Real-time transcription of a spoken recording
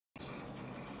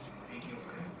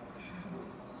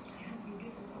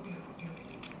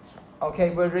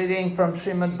Okay, we're reading from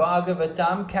Srimad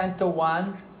Bhagavatam, Canto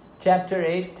 1, Chapter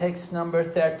 8, text number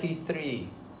 33.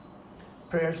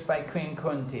 Prayers by Queen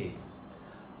Kunti.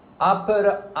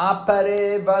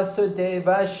 Apare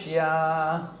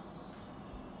Vasudevasya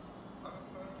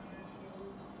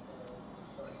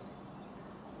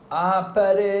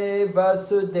Apare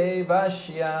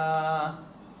Vasudevasya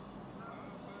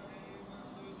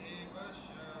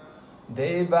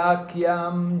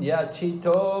Devakyam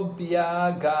Yachito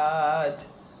Bhyagad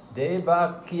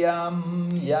Devakyam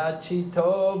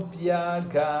Yachito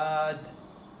Bhyagad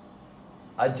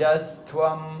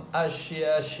Ajastvam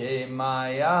Asya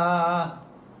Shemaya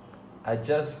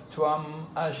Ajastvam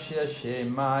Asya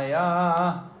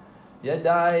Shemaya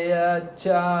Yadaya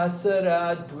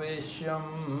Chasaradvisham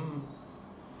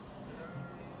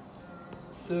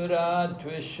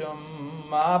Suradvisham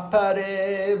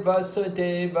Apare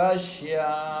Vasudevasya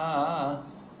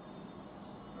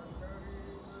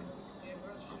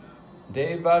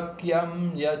Devakyam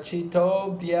Yachito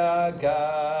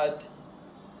Bhyagad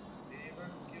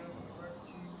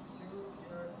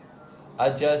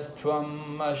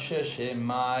Ajastvam Asya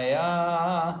Shemaya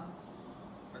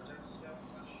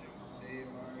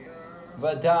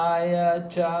Vadaya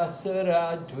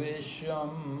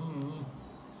Chasaradvisham.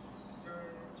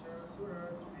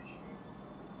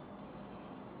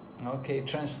 Okay,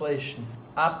 translation.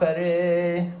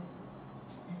 Apare,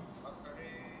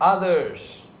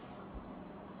 others.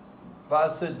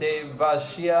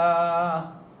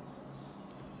 Vasudevasya,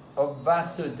 of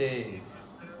Vasudev.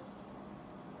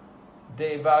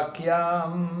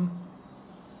 Devakyam,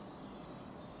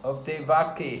 of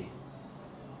Devaki.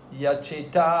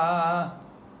 Yachita,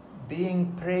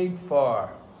 being prayed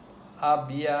for.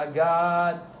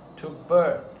 Abhyagat, to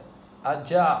birth.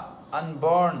 Aja,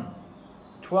 unborn.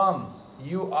 Tvam,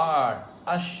 you are.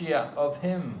 Ashya, of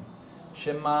him.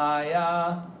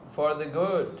 Shemaya, for the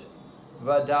good.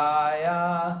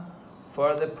 Vadaya,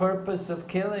 for the purpose of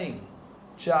killing.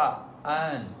 Cha,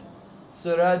 and.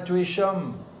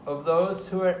 Suradvisham, of those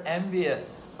who are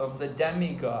envious of the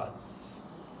demigods.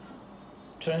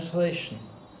 Translation.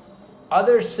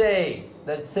 Others say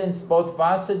that since both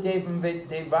Vasudeva and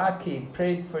Devaki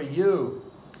prayed for you,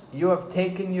 you have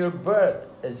taken your birth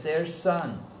as their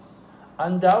son.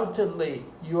 Undoubtedly,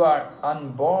 you are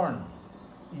unborn,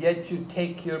 yet you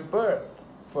take your birth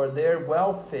for their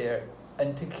welfare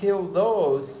and to kill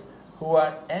those who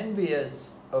are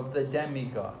envious of the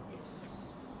demigods.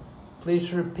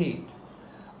 Please repeat.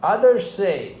 Others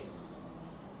say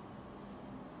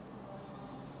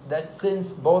that since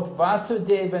both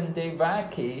Vasudeva and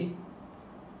Devaki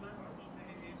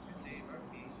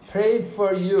prayed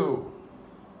for you,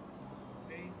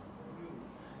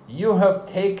 you have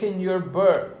taken your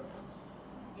birth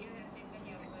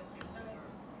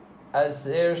as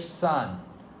their son.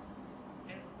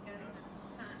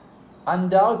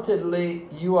 Undoubtedly,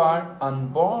 you are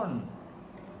unborn,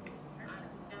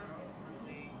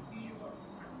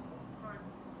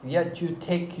 yet you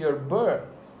take your birth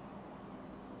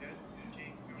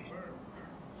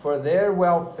for their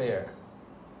welfare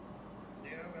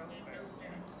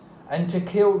and to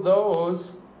kill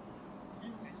those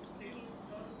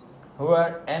who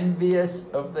are envious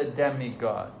of the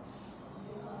demigods.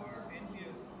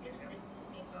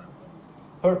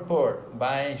 Purport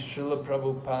by Srila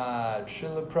Prabhupada.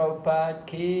 Srila Prabhupada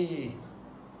ki.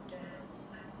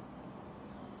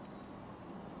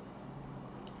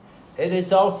 It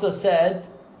is also said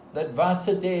that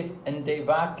Vasudeva and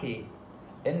Devaki,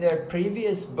 in their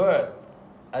previous birth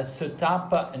as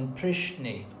Sutapa and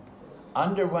Prishni,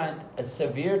 underwent a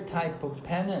severe type of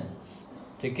penance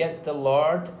to get the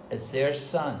Lord as their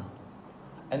son.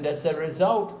 And as a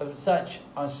result of such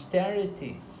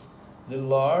austerities, the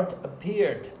Lord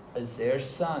appeared as their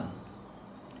son.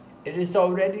 It is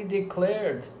already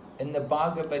declared in the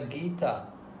Bhagavad Gita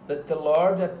that the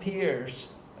Lord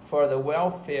appears for the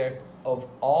welfare of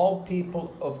all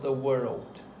people of the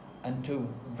world and to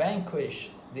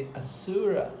vanquish the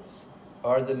asuras,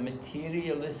 or the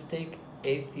materialistic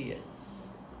atheists.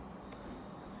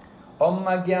 Om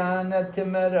Jnana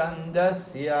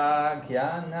Timirandasya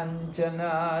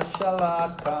Jnananjana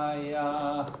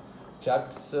Shalakaya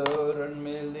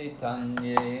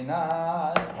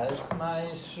Chaksurmilitanyena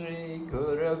Tasmai Shri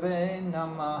Gurave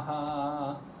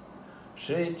Namaha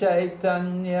Shri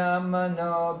Chaitanya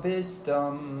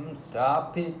Manobhistam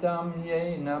Stapitam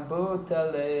Yena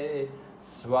Bhutale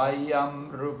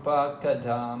Swayam Rupa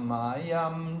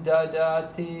Kadamayam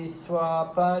Dadati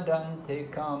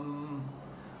Swapadantikam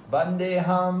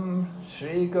Bandeham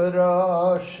Shri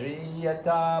Guru Shri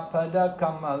Yata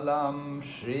Padakamalam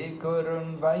Shri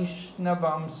Gurun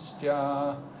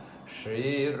Vaishnavamscha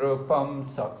Shri Rupam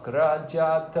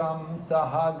Sakrajatam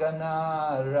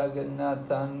Sahagana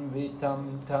Raghunathan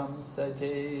Vitam Tam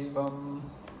Sajevam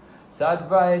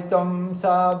Sadvaitam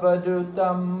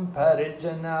Savadutam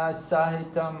Parijana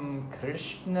Sahitam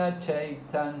Krishna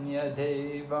Chaitanya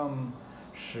Devam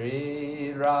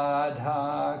Shri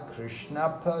Radha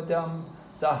Krishna Padam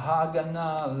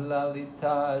Sahagana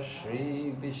Lalita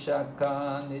Shri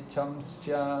Vishaka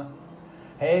Nichamscha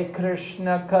Hey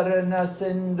Krishna Karana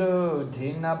Sindhu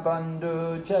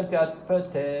Dinabandhu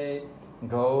Jagatpate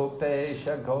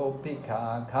Gopesha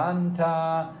Gopika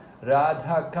Kanta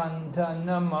Radha Kanta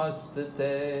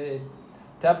Namastate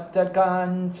Tapta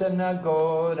Kanchana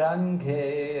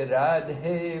Gorange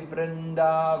Radhe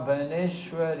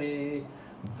Vrindavaneshwari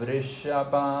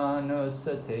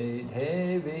Vrishabhanusate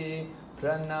Devi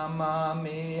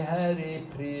Pranamami Hari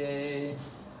Priye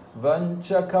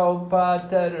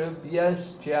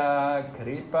Vanchakalpatarubhyascha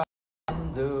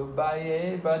Kripandu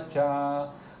Bhayevacha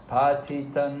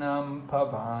Patitanam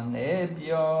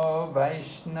Pavanebhyo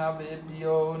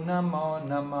Vaishnavibhyo Namo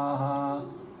Namaha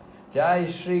Jai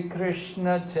Shri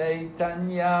Krishna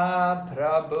Chaitanya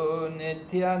Prabhu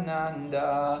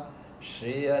Nityananda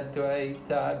Shri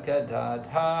Advaita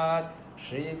Gadadhar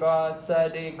Shri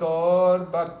Vasadi Gaur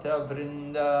Bhakta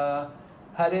Vrinda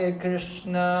Hare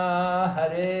Krishna,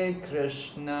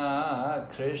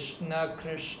 Krishna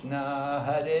Krishna,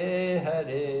 Hare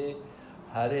Hare,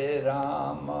 Hare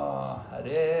Rama,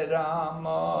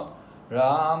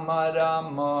 Rama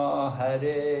Rama,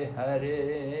 Hare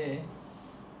Hare.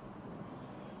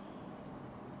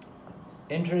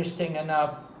 Interesting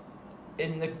enough,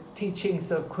 in the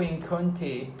teachings of Queen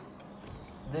Kunti,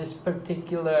 this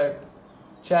particular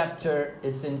chapter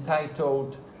is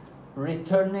entitled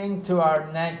Returning to our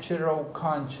natural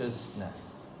consciousness.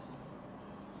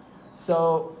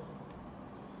 So,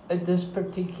 at this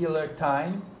particular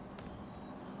time,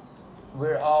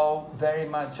 we're all very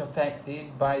much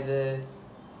affected by the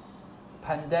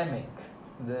pandemic,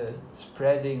 the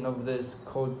spreading of this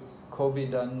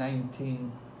COVID-19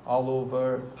 all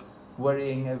over,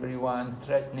 worrying everyone,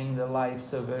 threatening the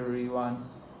lives of everyone.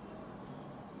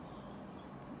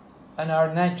 And our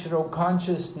natural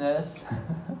consciousness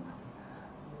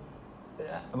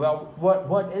well,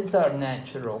 what is our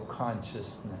natural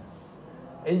consciousness?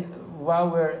 While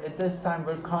we're at this time,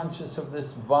 we're conscious of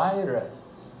this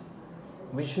virus.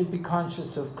 We should be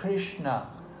conscious of Krishna,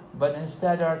 but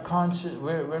instead, we're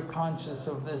conscious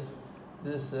of this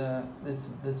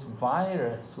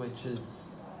virus which is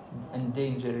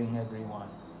endangering everyone.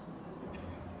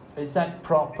 Is that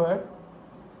proper?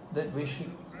 That we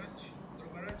should?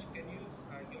 Maharaj, can you?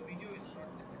 Your video is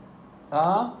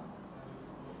not.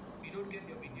 We don't get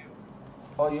your video.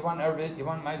 Oh, you want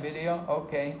my video?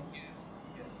 Okay. Yes.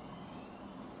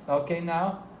 Okay,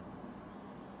 now?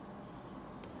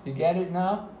 You get it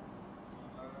now?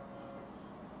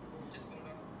 Just hold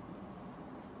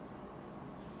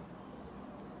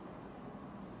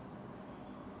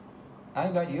on.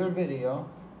 I got your video.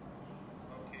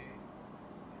 Okay.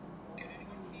 Can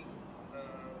anyone see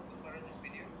Maharaj's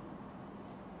video?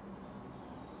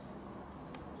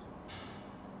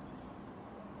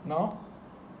 No?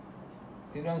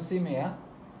 You don't see me, yeah?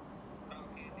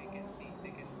 Okay, they can see.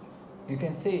 You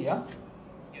can see, yeah?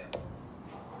 Yeah.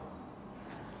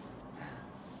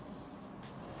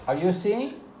 Are you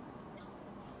seeing?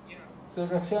 Yeah.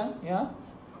 Sudarshan, yeah?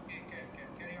 Okay,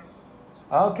 carry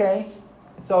on. Okay,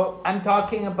 so I'm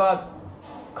talking about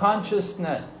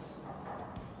consciousness.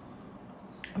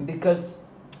 Because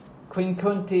Queen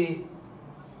Kunti,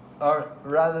 or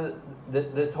rather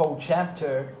this whole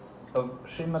chapter of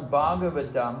Srimad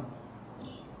Bhagavatam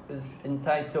is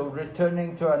entitled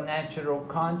Returning to Our Natural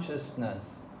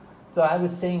Consciousness. So I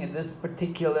was saying at this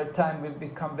particular time we've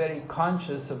become very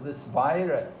conscious of this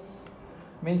virus.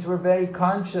 It means we're very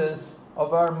conscious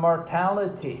of our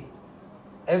mortality.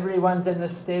 Everyone's in a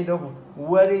state of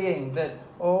worrying that,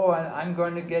 oh, I'm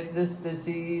going to get this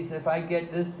disease. If I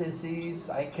get this disease,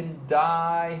 I can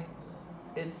die.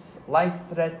 It's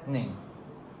life-threatening.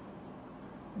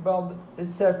 Well,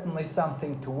 it's certainly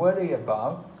something to worry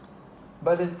about,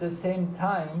 but at the same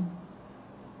time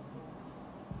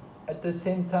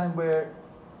we're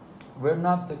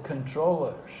not the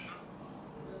controllers.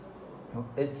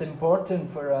 It's important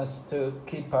for us to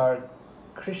keep our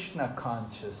Krishna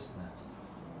consciousness.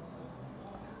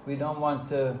 We don't want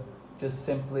to just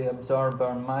simply absorb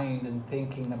our mind in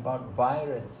thinking about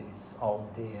viruses all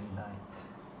day and night.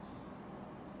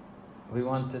 We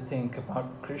want to think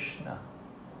about Krishna.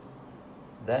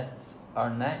 That's our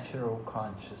natural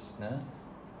consciousness.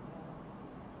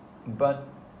 But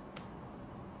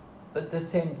at the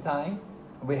same time,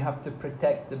 we have to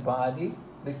protect the body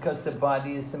because the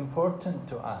body is important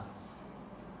to us.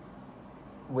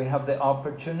 We have the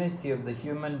opportunity of the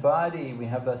human body. We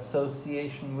have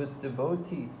association with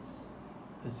devotees.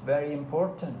 It's very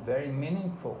important, very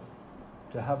meaningful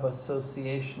to have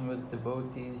association with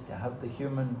devotees, to have the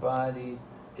human body.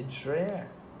 It's rare.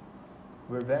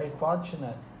 We're very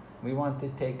fortunate. We want to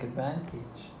take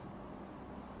advantage.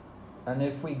 And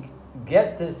if we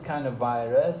get this kind of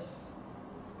virus,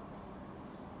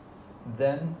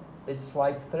 then it's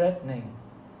life-threatening.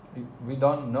 We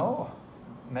don't know.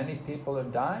 Many people are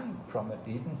dying from it.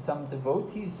 Even some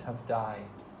devotees have died.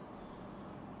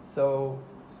 So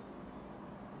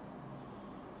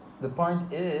the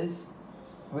point is,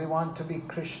 we want to be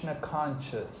Krishna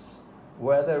conscious,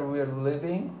 whether we're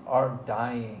living or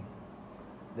dying.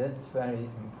 That's very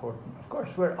important. Of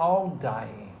course, we're all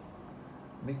dying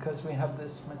because we have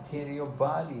this material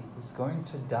body. It's going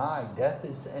to die. Death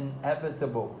is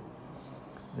inevitable.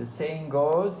 The saying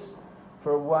goes,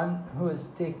 for one who has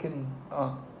taken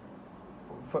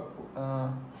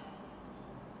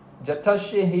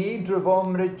Jatasyahi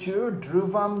dhruvam richu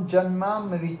dhruvam janma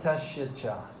mritasya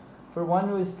cha. For one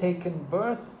who has taken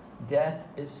birth, death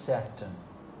is certain.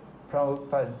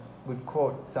 Prabhupada would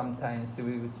quote sometimes,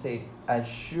 we would say, as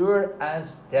sure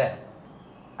as death,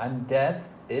 and death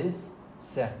is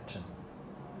certain.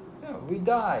 You know, we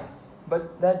die,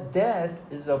 but that death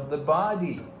is of the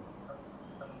body.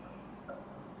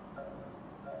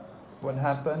 What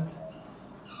happened?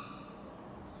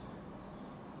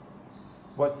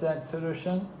 What's that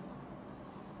solution?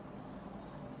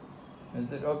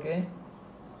 Is it okay?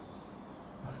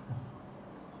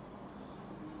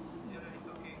 Yeah, it's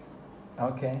okay.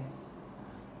 Okay.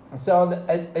 So,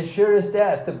 as sure as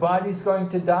death, the body's going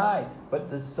to die, but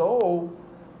the soul,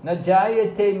 na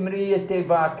jayate mriyate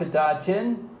va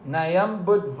kadachin, nayam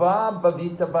buddhva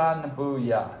bhavitava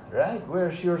nabuya. Right?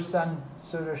 Where's your son,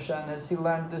 Sudarshan? Has he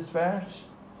learned this verse?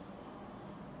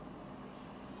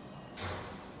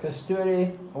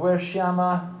 Kasturi, where's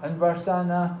Shyama and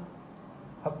Varsana?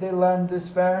 Have they learned this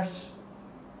verse?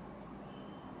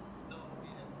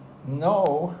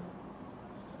 No?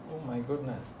 Oh my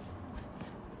goodness.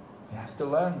 You have to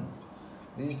learn.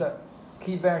 These are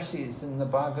key verses in the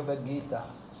Bhagavad Gita.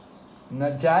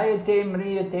 Najayate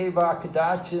mriyate va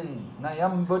kadachin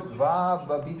nayam buddhva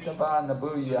bhavitava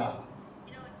nabuya.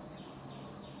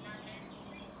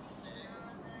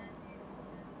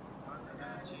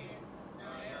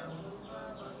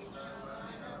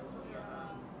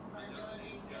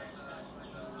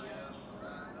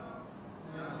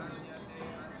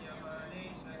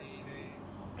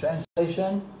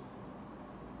 Translation?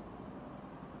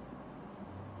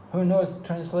 Who knows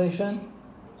translation?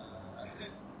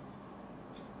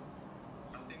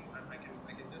 Something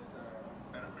I can just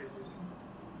paraphrase it.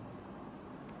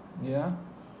 Yeah.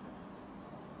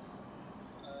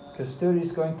 Kasturi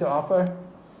is going to offer.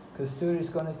 Kasturi is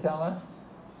going to tell us.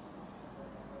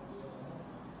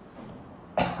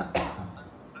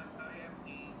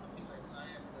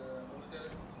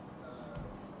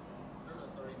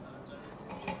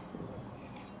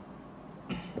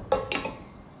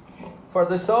 For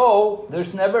the soul,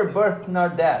 there's never birth nor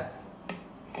death.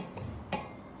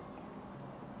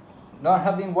 Nor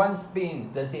having once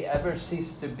been, does he ever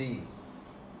cease to be.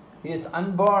 He is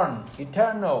unborn,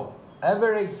 eternal,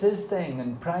 ever existing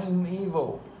and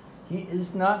primeval. He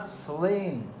is not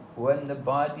slain when the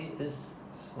body is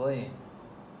slain.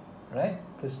 Right,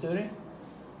 Kasturi?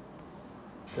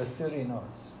 Kasturi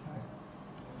knows. Right.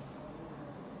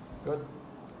 Good.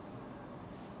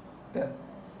 Yeah.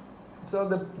 So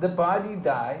the body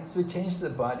dies, we change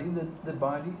the body, the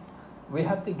body, we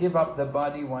have to give up the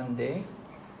body one day.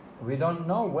 We don't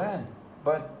know when,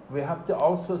 but we have to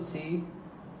also see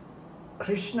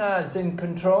Krishna is in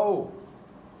control.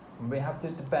 We have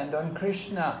to depend on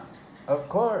Krishna. Of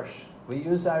course, we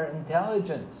use our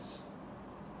intelligence.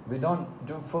 We don't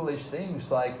do foolish things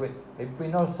like if we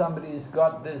know somebody's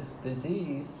got this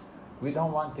disease, we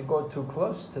don't want to go too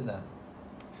close to them.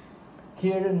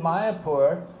 Here in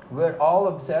Mayapur, we're all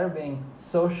observing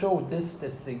social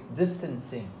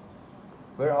distancing.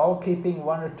 We're all keeping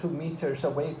 1 or 2 meters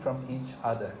away from each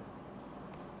other.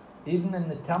 Even in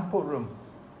the temple room,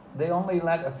 they only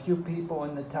let a few people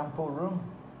in the temple room.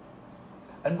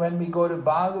 And when we go to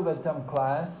Bhagavatam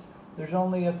class, there's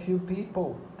only a few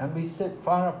people, and we sit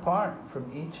far apart from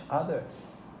each other.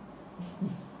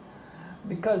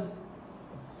 Because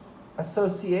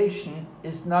association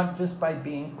is not just by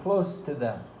being close to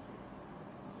them.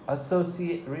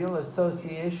 Real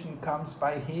association comes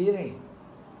by hearing.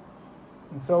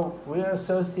 And so we're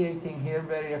associating here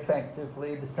very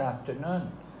effectively this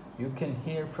afternoon. You can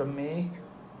hear from me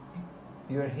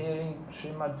you're hearing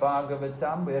Srimad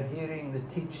Bhagavatam, we're hearing the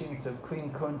teachings of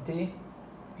Queen Kunti.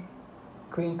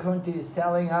 Queen Kunti is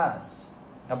telling us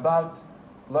about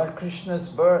Lord Krishna's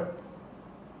birth.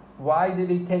 Why did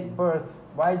he take birth?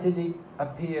 Why did he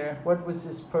appear? What was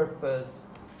his purpose?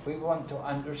 We want to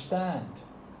understand.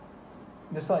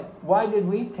 It's like, why did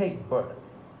we take birth?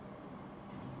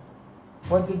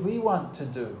 What did we want to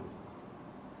do?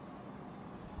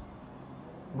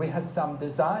 We had some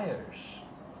desires,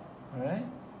 right?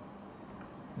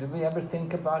 Did we ever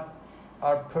think about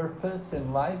our purpose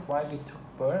in life, why we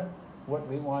took birth, what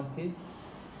we wanted?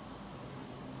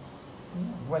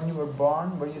 When you were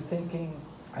born, were you thinking,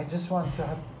 I just want to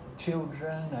have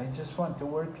children, I just want to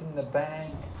work in the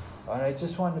bank, or I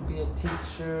just want to be a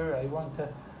teacher, I want to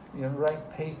write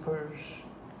papers,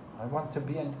 I want to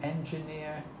be an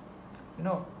engineer?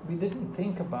 We didn't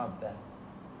think about that.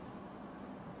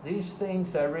 These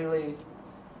things are really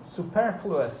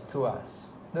superfluous to us.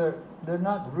 They're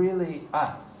not really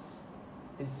us.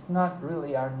 It's not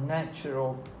really our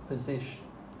natural position.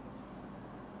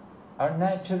 Our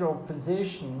natural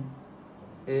position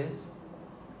is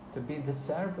to be the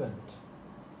servant.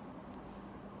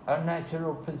 Our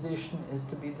natural position is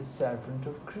to be the servant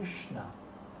of Krishna.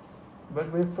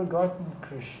 But we've forgotten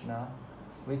Krishna.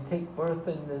 We take birth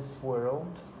in this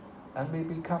world and we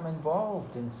become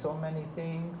involved in so many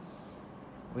things.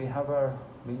 We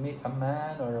meet a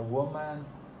man or a woman,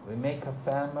 we make a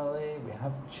family, we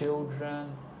have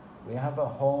children, we have a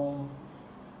home,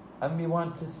 and we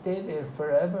want to stay there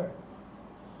forever.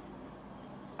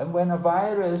 And when a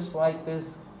virus like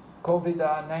this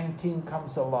COVID-19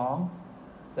 comes along,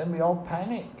 then we all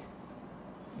panic.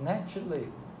 Naturally,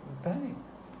 we panic.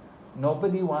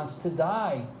 Nobody wants to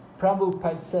die.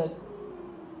 Prabhupada said,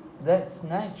 that's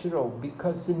natural,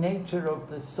 because the nature of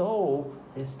the soul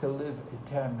is to live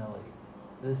eternally.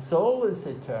 The soul is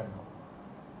eternal,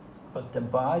 but the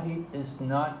body is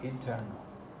not eternal.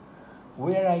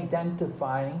 We're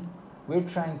identifying, we're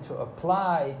trying to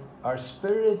apply our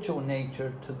spiritual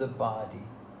nature to the body.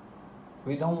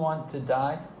 We don't want to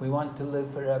die, we want to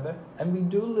live forever, and we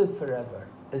do live forever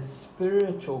as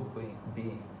spiritual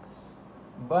beings.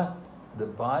 But the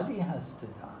body has to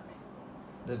die.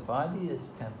 The body is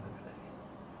temporary.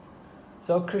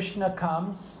 So Krishna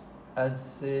comes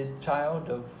as the child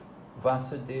of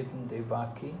Vasudeva and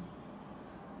Devaki,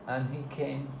 and he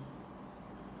came,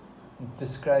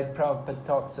 described, Prabhupada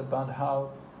talks about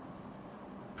how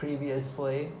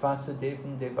previously Vasudeva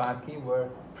and Devaki were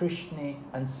Prishni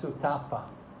and Sutapa,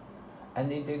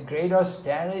 and they did great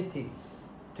austerities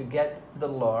to get the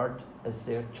Lord as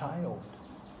their child.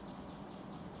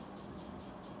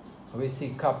 We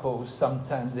see couples,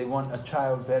 sometimes they want a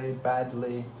child very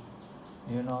badly,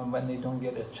 and when they don't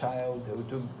get a child,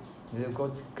 they'll go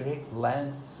to great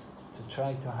lengths to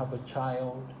try to have a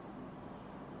child.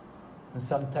 And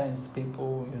sometimes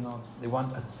people, they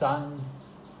want a son.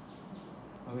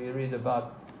 We read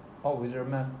about, we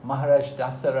remember Maharaj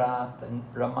Dasarath and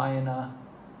Ramayana.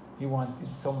 He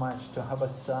wanted so much to have a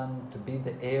son, to be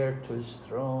the heir to his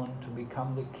throne, to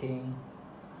become the king.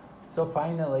 So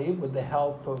finally, with the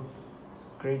help of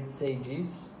great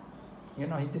sages, he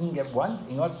didn't get one,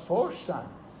 he got 4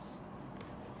 sons.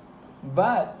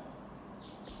 But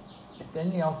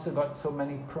then he also got so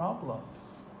many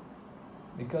problems,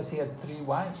 because he had 3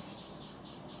 wives.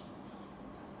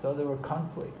 So there were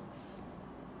conflicts.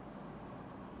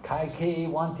 Kaikeyi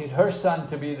wanted her son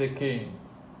to be the king.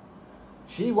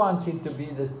 She wanted to be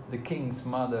the king's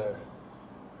mother.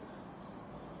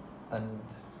 And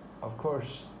of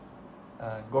course,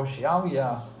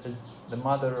 Goshyavya is the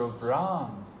mother of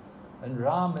Ram, and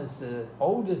Ram is the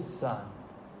oldest son,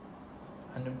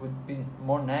 and it would be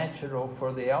more natural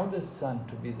for the eldest son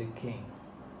to be the king.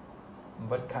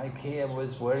 But Kaikeyi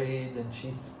was worried, and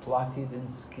she plotted and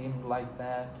schemed like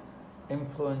that,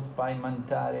 influenced by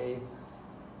Mantari,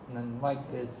 and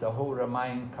like this the whole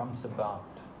Ramayana comes about.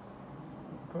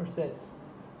 Of course, that's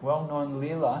well-known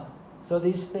Leela. So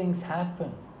these things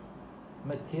happen.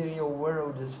 Material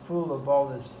world is full of all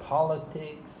this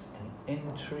politics and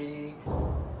intrigue.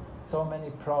 So many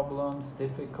problems,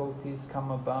 difficulties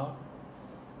come about.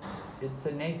 It's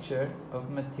the nature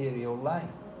of material life.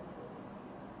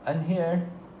 And here,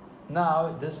 now,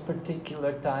 at this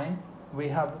particular time, we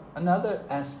have another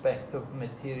aspect of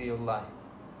material life.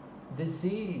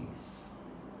 Disease.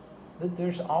 That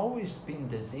there's always been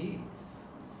disease.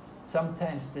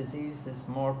 Sometimes disease is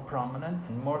more prominent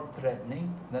and more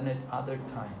threatening than at other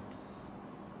times.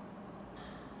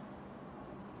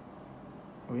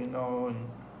 We know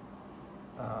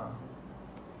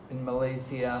in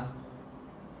Malaysia,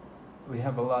 we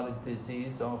have a lot of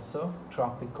disease also,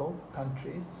 tropical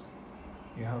countries.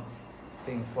 You have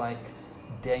things like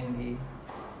dengue,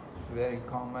 very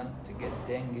common to get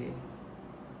dengue.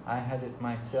 I had it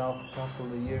myself a couple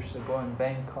of years ago in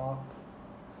Bangkok.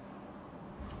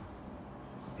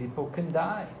 People can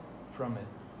die from it.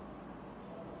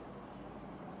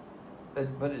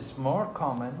 But it's more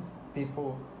common,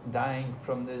 people dying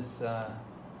from this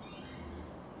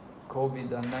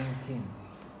COVID-19.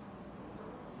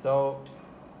 So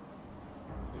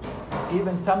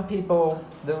even some people,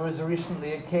 there was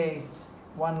recently a case,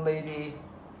 one lady,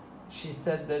 she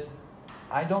said that,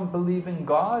 I don't believe in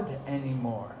God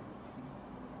anymore.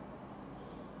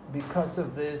 Because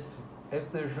of this,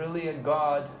 if there's really a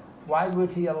God, why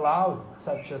would he allow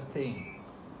such a thing?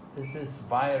 Is this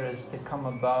virus to come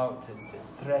about and to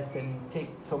threaten, take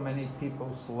so many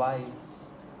people's lives?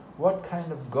 What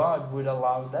kind of God would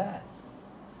allow that?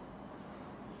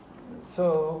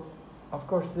 So, of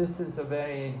course, this is a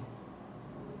very,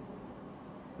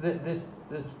 this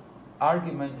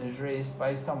argument is raised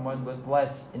by someone with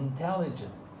less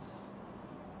intelligence.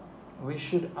 We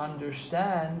should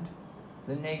understand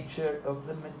the nature of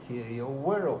the material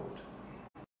world.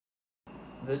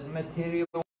 The material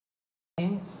world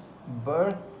means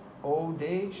birth, old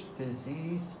age,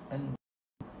 disease, and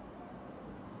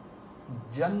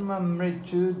Janma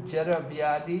mritu jara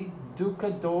vyadi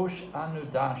dukkha dosh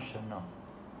anudashana.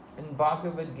 In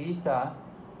Bhagavad Gita,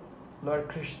 Lord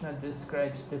Krishna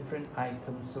describes different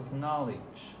items of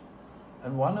knowledge.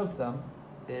 And one of them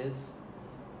is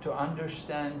to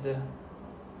understand the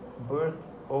birth,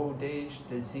 old age,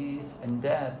 disease, and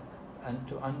death, and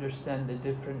to understand the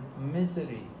different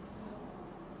miseries.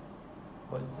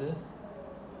 What's this?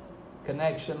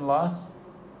 Connection loss?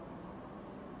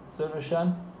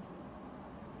 Sudarshan?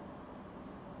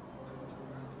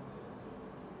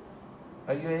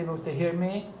 Are you able to hear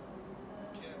me?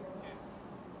 Yes, yes.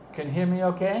 Can hear me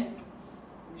okay?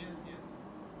 Yes, yes.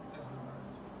 That's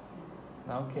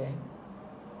good. Okay.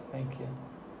 Thank you.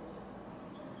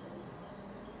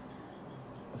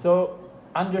 So,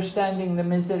 understanding the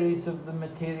miseries of the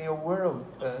material world,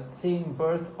 seeing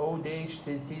birth, old age,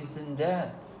 disease, and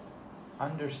death,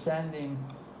 understanding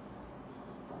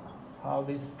how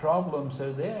these problems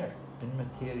are there in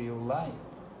material life.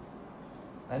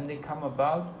 And they come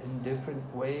about in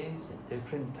different ways, at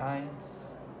different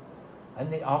times.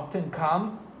 And they often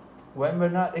come when we're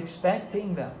not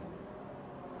expecting them.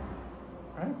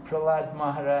 Right? Prahlad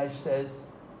Maharaj says,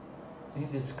 he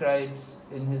describes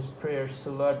in his prayers to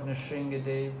Lord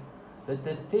Nrsingadev that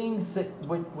the things that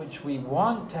which we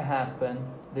want to happen,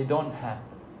 they don't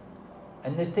happen.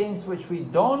 And the things which we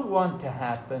don't want to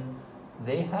happen,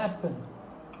 they happen.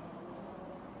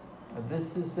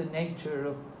 This is the nature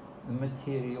of the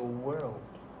material world.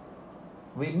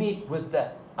 We meet with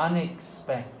the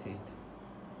unexpected.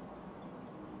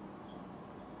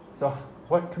 So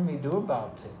what can we do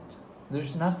about it?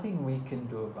 There's nothing we can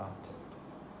do about it.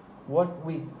 What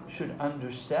we should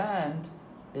understand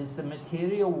is the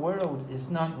material world is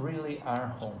not really our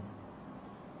home.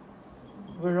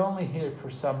 We're only here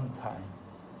for some time.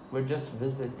 We're just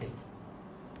visiting.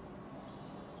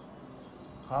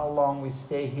 How long we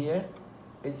stay here,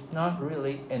 it's not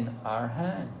really in our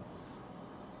hands.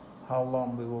 How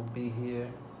long we will be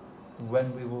here,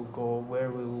 when we will go, where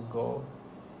we will go.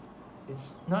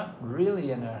 It's not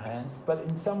really in our hands, but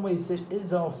in some ways it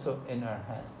is also in our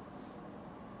hands.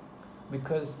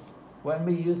 Because when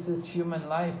we use this human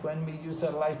life, when we use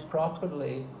our life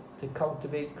properly to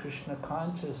cultivate Krishna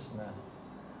consciousness,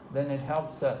 then it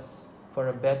helps us for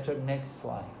a better next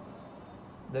life,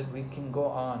 that we can go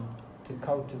on to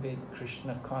cultivate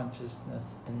Krishna consciousness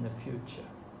in the future.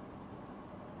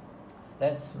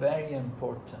 That's very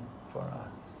important for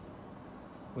us.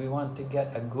 We want to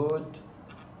get a good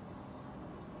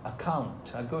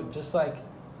account, just like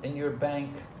in your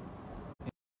bank,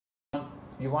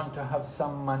 you want to have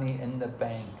some money in the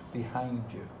bank behind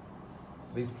you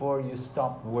before you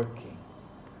stop working.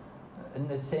 In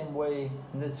the same way,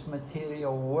 in this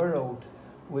material world,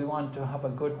 we want to have a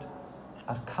good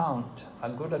account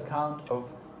of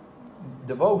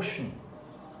devotion.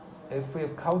 If we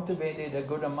have cultivated a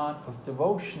good amount of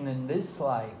devotion in this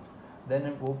life, then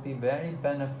it will be very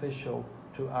beneficial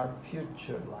to our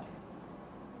future life,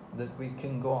 that we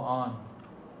can go on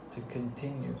to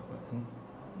continue. And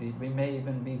we may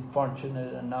even be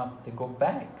fortunate enough to go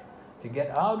back, to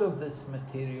get out of this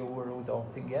material world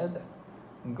altogether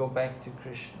and go back to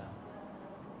Krishna.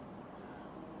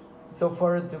 So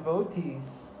for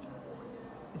devotees,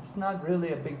 it's not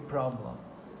really a big problem.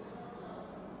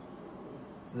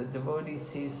 The devotee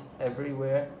sees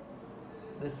everywhere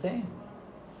the same.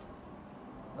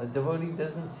 A devotee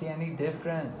doesn't see any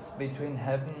difference between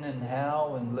heaven and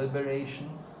hell and liberation.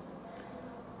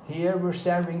 Here we're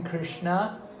serving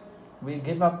Krishna, we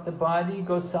give up the body,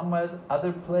 go some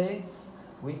other place,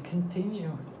 we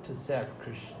continue to serve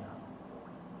Krishna.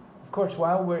 Of course,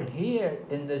 while we're here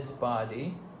in this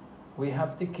body, we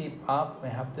have to keep up, we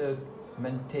have to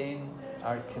maintain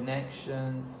our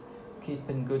connections, keep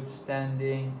in good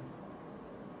standing,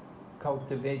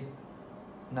 cultivate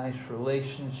nice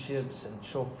relationships and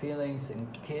show feelings and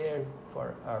care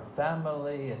for our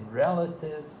family and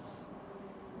relatives.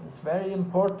 It's very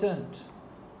important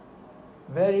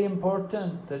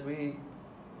that we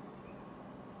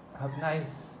have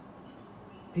nice,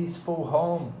 peaceful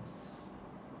homes.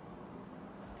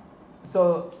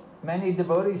 So many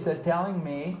devotees are telling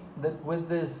me that with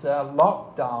this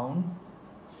lockdown,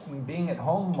 being at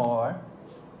home more,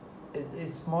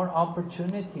 it's more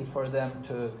opportunity for them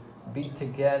to be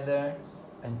together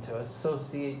and to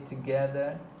associate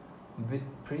together. But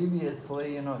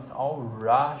previously, it's all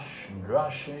rushing,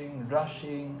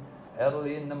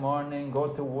 early in the morning, go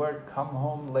to work, come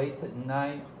home late at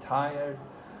night, tired,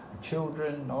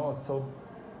 children, it's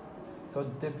so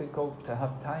difficult to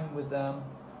have time with them.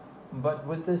 But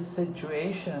with this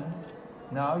situation,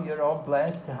 now you're all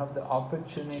blessed to have the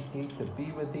opportunity to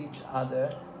be with each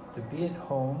other, to be at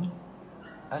home,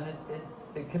 and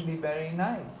it can be very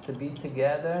nice to be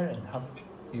together and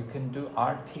you can do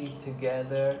arti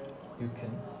together, you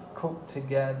can cook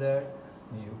together,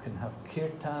 you can have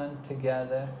kirtan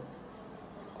together.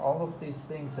 All of these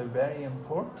things are very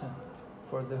important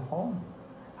for the home,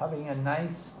 having a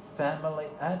nice family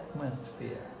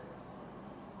atmosphere,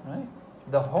 right?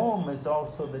 The home is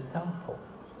also the temple.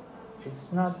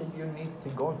 It's not that you need to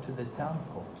go to the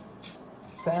temple.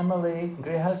 Family,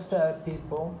 grihastha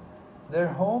people, their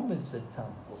home is the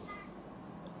temple.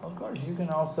 Of course, you can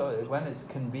also, when it's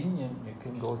convenient, you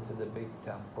can go to the big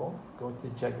temple, go to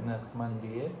Jagannath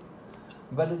Mandir.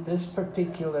 But at this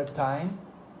particular time,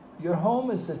 your home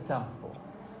is the temple.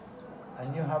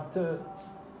 And you have to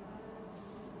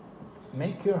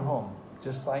make your home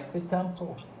just like the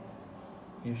temple.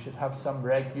 You should have some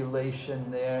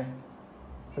regulation there,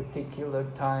 particular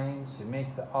times, you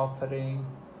make the offering,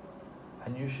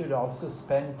 and you should also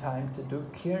spend time to do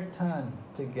kirtan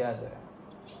together,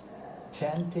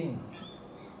 chanting.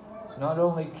 Not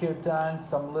only kirtan,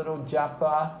 some little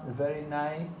japa is very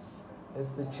nice. If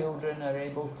the children are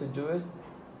able to do it,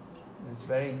 it's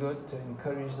very good to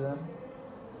encourage them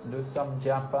to do some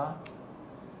japa.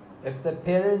 If the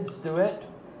parents do it,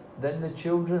 then the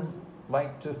children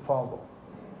like to follow.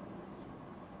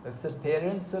 If the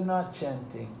parents are not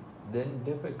chanting, then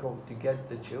difficult to get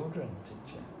the children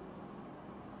to chant.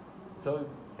 So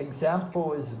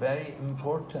example is very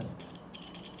important.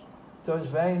 So it's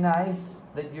very nice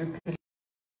that you can be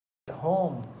at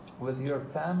home with your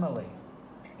family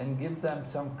and give them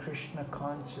some Krishna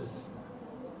consciousness.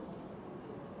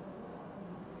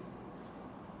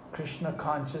 Krishna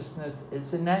consciousness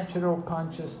is a natural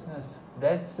consciousness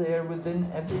that's there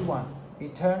within everyone,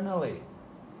 eternally.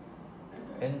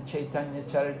 In Chaitanya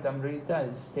Charitamrita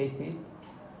it's stated,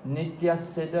 Nitya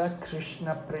Siddha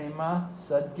Krishna Prema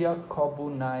Sadhya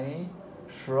Kabunai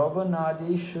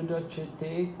Shravanadi Shuddha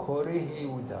Chitte Korihe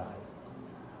Udai.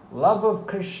 Love of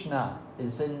Krishna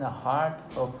is in the heart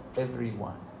of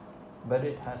everyone, but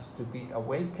it has to be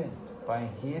awakened by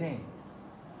hearing.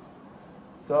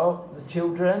 So the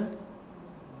children,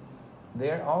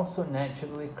 they're also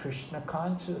naturally Krishna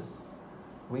conscious.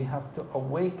 We have to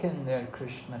awaken their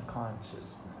Krishna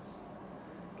consciousness,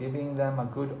 giving them a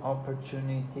good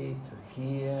opportunity to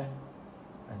hear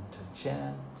and to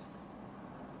chant,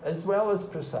 as well as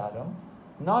prasadam.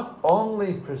 Not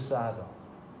only prasadam.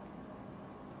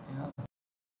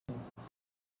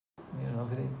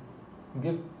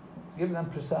 Give them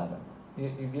prasadam.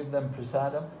 You give them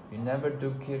prasadam, you never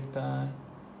do kirtan,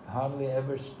 hardly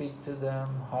ever speak to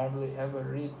them, hardly ever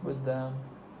read with them.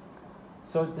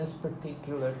 So at this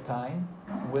particular time,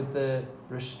 with the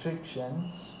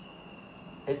restrictions,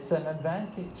 it's an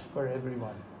advantage for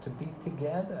everyone to be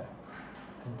together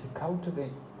and to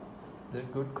cultivate their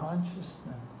good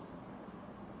consciousness.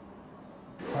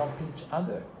 Help each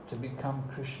other to become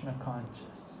Krishna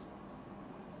conscious.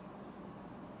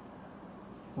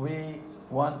 We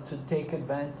want to take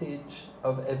advantage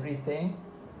of everything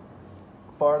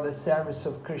for the service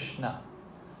of Krishna.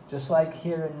 Just like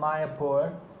here in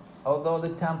Mayapur, although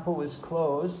the temple is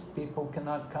closed, people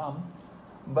cannot come,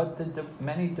 but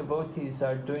many devotees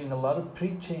are doing a lot of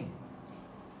preaching.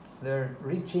 They're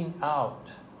reaching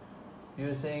out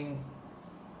using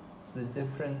the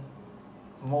different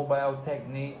mobile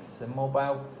techniques and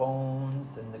mobile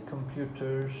phones and the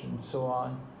computers and so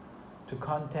on to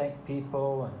contact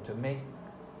people and to make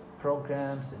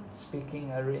programs and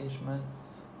speaking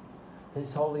arrangements.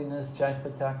 His Holiness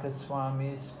Jaipataka Swami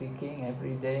is speaking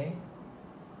every day.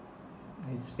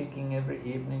 He's speaking every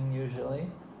evening usually.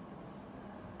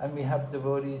 And we have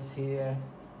devotees here.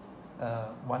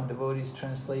 One devotee is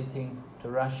translating to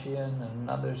Russian and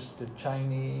others to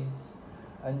Chinese.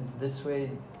 And this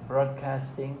way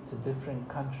broadcasting to different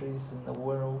countries in the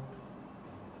world.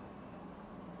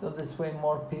 So this way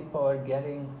more people are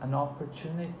getting an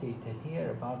opportunity to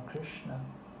hear about Krishna.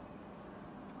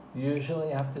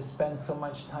 Usually I have to spend so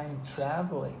much time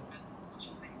traveling.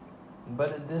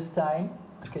 But at this time,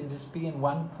 I can just be in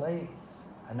one place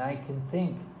and I can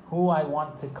think who I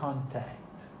want to contact.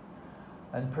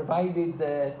 And provided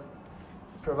the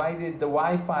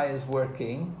Wi-Fi is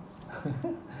working,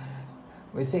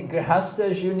 we say,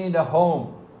 Grihastas, you need a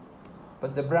home.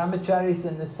 But the brahmacharis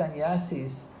and the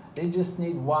sannyasis, they just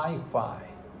need Wi-Fi.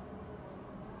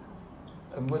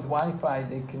 And with Wi-Fi,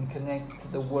 they can connect to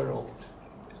the world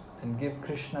and give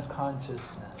Krishna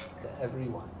consciousness to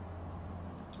everyone.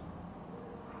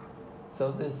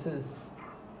 So this is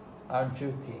our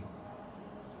duty.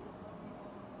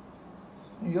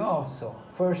 You also,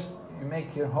 first you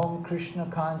make your home Krishna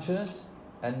conscious,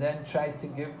 and then try to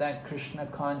give that Krishna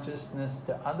consciousness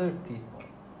to other people.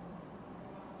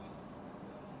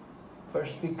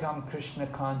 First become Krishna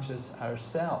conscious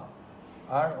ourselves.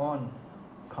 Our own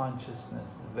consciousness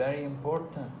is very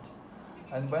important.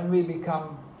 And when we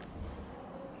become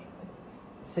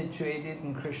situated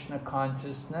in Krishna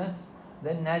consciousness,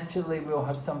 then naturally we'll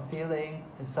have some feeling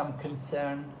and some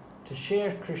concern to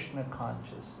share Krishna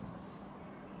consciousness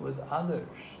with others,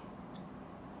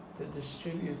 to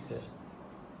distribute it.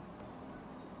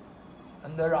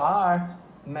 And there are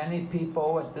many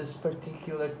people at this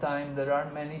particular time, there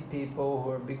are many people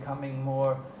who are becoming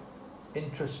more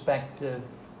introspective,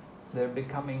 they're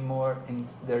becoming more,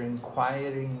 they're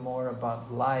inquiring more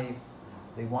about life,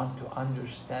 they want to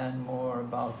understand more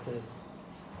about it.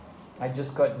 I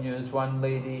just got news, one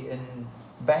lady in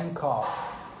Bangkok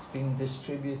has been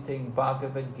distributing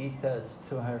Bhagavad Gitas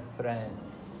to her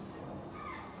friends.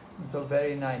 So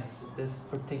very nice at this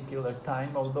particular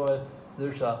time, although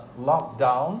there's a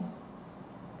lockdown,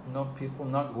 no people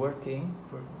not working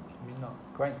for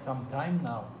quite some time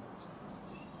now.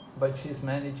 But she's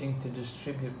managing to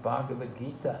distribute Bhagavad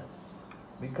Gitas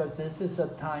because this is a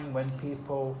time when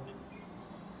people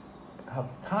have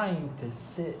time to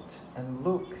sit and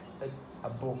look at a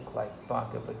book like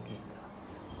Bhagavad Gita.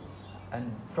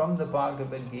 And from the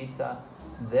Bhagavad Gita,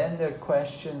 then their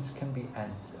questions can be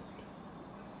answered.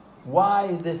 Why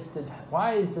is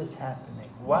this happening?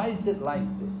 Why is it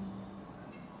like this?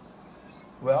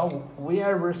 Well, we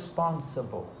are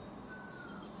responsible.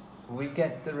 We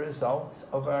get the results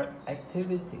of our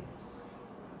activities.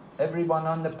 Everyone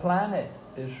on the planet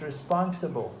is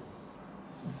responsible.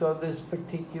 So this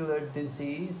particular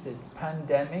disease, its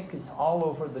pandemic, is all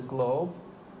over the globe.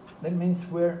 That means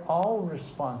we're all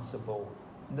responsible.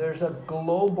 There's a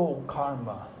global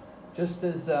karma. Just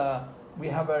as we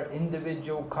have our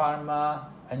individual karma,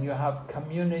 and you have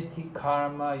community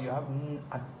karma, you have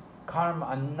a karma,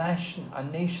 a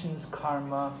nation's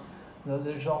karma.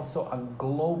 There's also a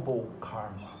global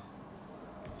karma.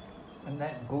 And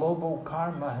that global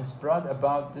karma has brought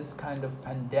about this kind of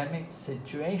pandemic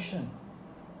situation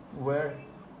where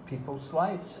people's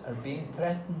lives are being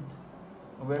threatened,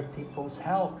 where people's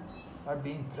health are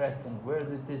being threatened, where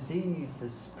the disease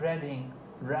is spreading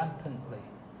rampantly,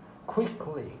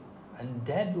 quickly, and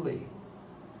deadly.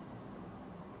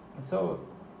 So,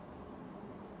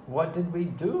 what did we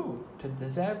do to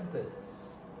deserve this?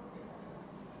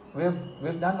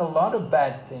 We've done a lot of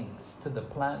bad things to the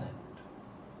planet.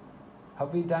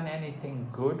 Have we done anything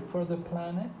good for the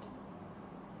planet?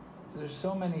 There's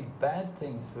so many bad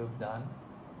things we've done.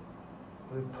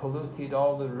 We've polluted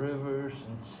all the rivers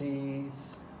and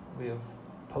seas. We've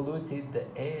polluted the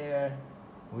air.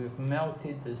 We've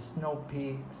melted the snow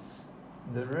peaks.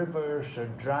 The rivers are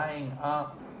drying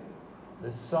up.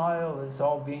 The soil is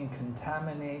all being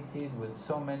contaminated with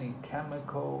so many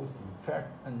chemicals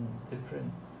and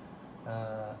different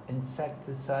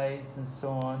insecticides and so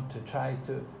on to try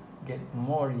to get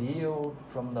more yield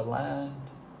from the land.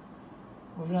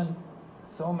 We've done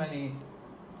so many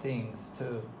things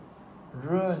to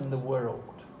ruin the world.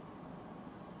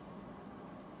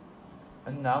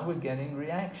 And now we're getting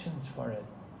reactions for it.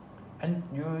 And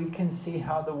we can see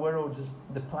how the world,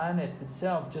 the planet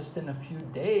itself, just in a few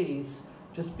days,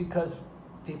 just because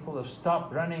people have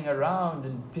stopped running around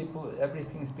and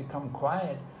everything's become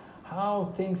quiet,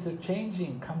 how things are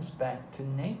changing comes back to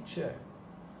nature.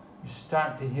 You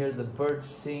start to hear the birds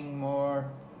sing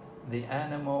more, the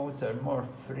animals are more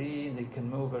free, they can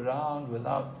move around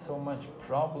without so much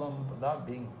problem, without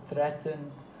being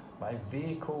threatened by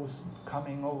vehicles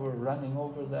coming over, running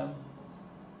over them.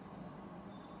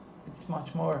 It's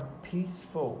much more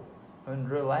peaceful and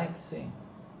relaxing.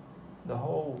 The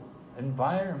whole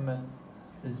environment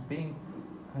has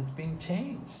been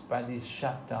changed by these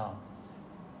shutdowns.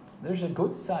 There's a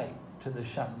good side to the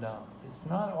shutdowns. It's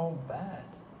not all bad.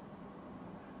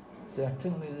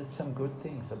 Certainly there's some good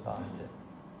things about it.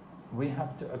 We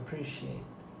have to appreciate.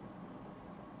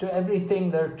 To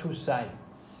everything there are two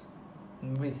sides.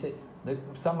 And we say,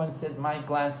 someone said my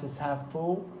glass is half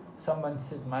full, someone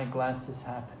said my glass is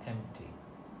half empty.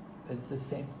 It's the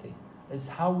same thing. It's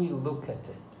how we look at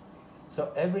it.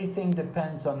 So everything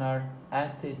depends on our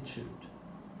attitude.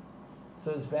 So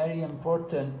it's very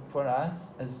important for us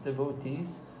as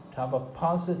devotees to have a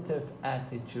positive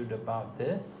attitude about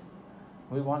this.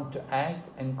 We want to act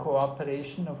in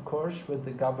cooperation, of course, with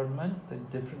the government, the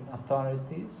different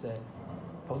authorities,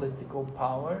 political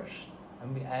powers,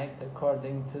 and we act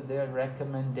according to their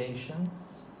recommendations.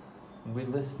 We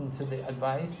listen to the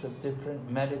advice of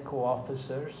different medical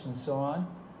officers and so on.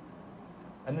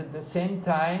 And at the same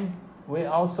time, we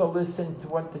also listen to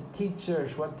what the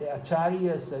teachers, what the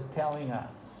acharyas are telling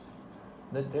us.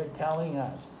 That they're telling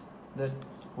us that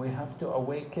we have to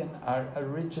awaken our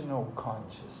original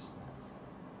consciousness.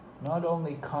 Not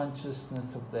only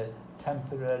consciousness of the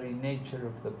temporary nature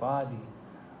of the body,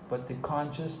 but the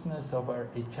consciousness of our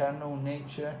eternal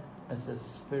nature as a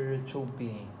spiritual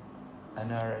being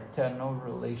and our eternal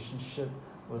relationship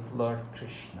with Lord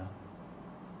Krishna.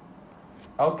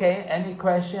 Okay, any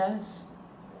questions?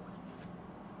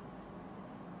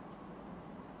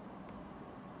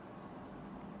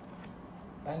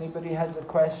 Anybody has a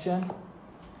question?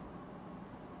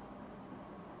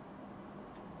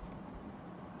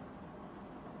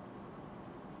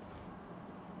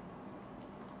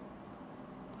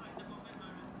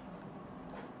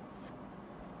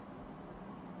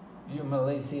 You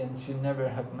Malaysians, you never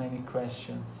have many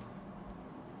questions.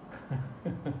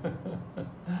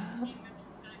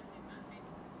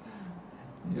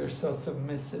 You're so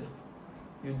submissive.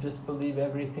 You just believe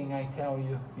everything I tell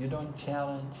you. You don't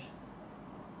challenge.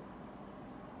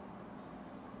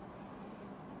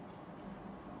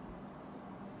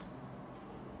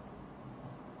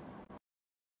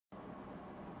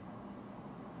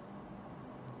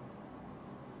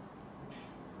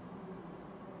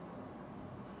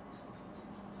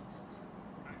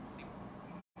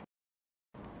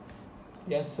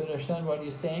 Yes, Sudarshan, what are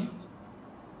you saying?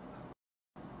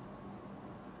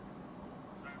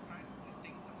 I'm trying to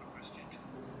think of a question.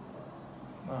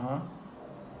 Uh-huh.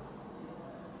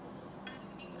 I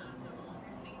think after all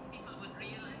these things, people would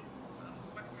realize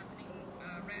what's happening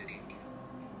really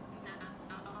now.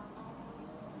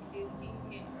 Do you think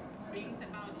it brings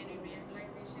about any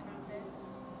realization of this?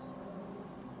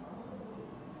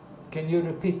 Can you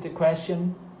repeat the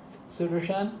question,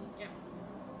 Sudarshan? Yeah.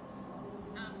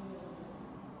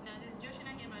 Now, this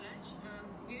Joshina Maharaj,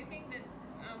 do you think that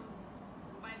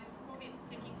by this COVID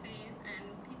taking place and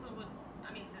people would,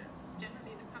 I mean,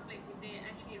 generally the public, would they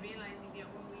actually realizing their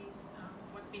own ways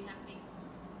what's been happening?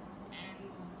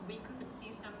 And we could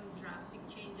see some drastic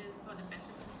changes for the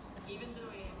better, even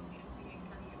though we're still in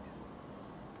Kali Yuga.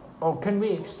 Oh, can we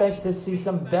expect to see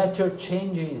some better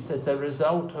changes as a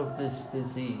result of this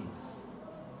disease?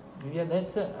 Yeah,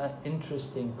 that's an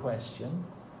interesting question.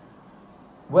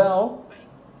 Well,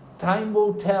 time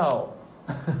will tell.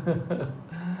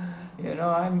 You know,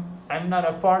 I'm not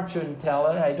a fortune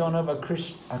teller. I don't have a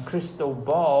crystal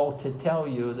ball to tell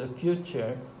you the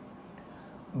future.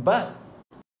 But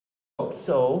I hope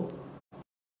so.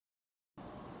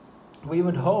 We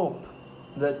would hope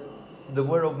that the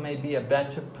world may be a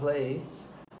better place.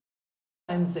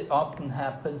 Sometimes it often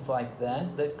happens like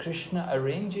that Krishna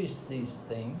arranges these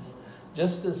things.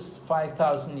 Just as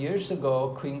 5,000 years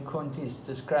ago, Queen Kunti is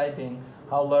describing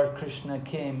how Lord Krishna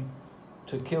came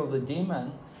to kill the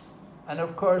demons. And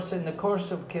of course, in the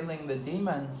course of killing the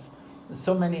demons,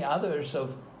 so many others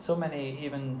so many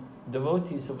even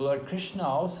devotees of Lord Krishna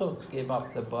also gave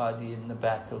up the body in the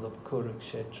battle of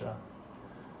Kurukshetra.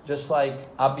 Just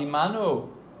like Abhimanyu,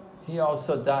 he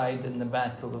also died in the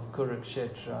battle of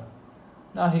Kurukshetra.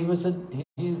 Now he was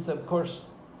of course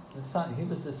the son. He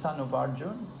was the son of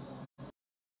Arjuna.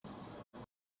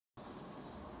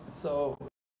 So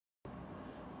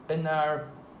in our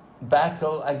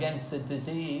battle against the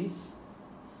disease,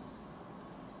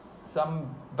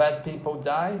 Some bad people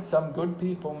die, some good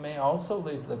people may also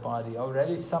leave the body.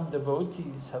 Already some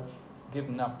devotees have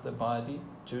given up the body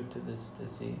due to this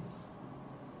disease.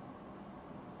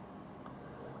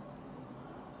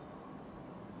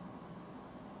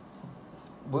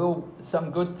 Will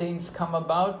some good things come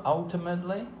about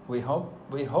ultimately? We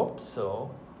hope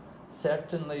so.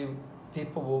 Certainly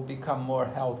people will become more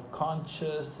health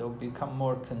conscious, they'll become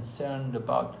more concerned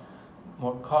about,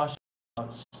 more cautious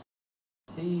about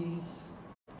disease,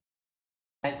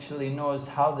 actually knows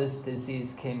how this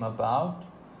disease came about.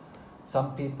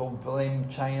 Some people blame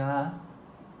China,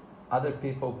 other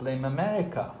people blame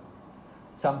America.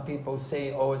 Some people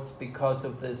say, oh, it's because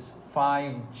of this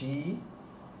 5G.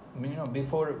 You know,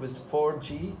 before it was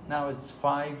 4G, now it's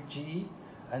 5G,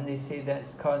 and they say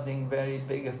that's causing very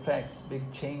big effects, big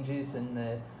changes in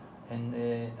the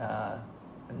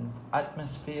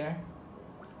atmosphere.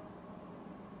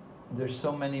 There's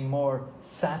so many more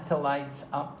satellites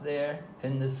up there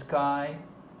in the sky,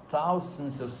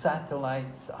 thousands of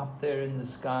satellites up there in the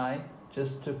sky,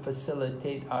 just to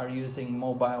facilitate our using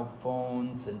mobile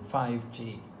phones and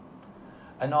 5G.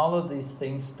 And all of these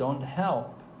things don't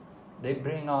help. They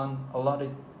bring on a lot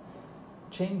of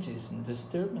changes and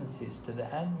disturbances to the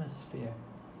atmosphere.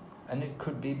 And it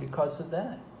could be because of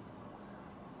that.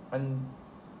 And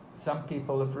some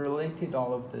people have related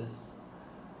all of this.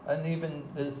 And even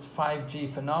this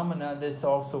 5G phenomena, this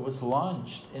also was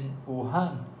launched in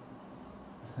Wuhan.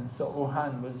 So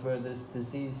Wuhan was where this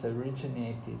disease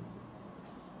originated.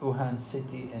 Wuhan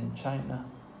city in China.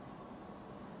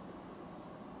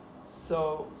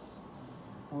 So,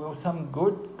 will some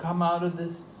good come out of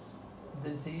this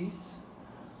disease?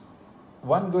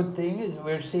 One good thing is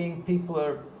we're seeing people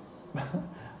are,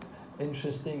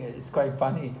 interesting, it's quite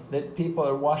funny, that people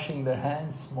are washing their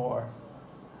hands more.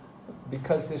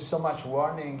 Because there's so much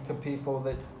warning to people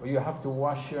that you have to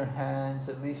wash your hands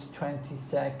at least 20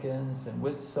 seconds and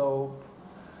with soap.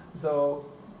 So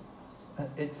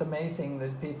it's amazing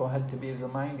that people had to be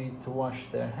reminded to wash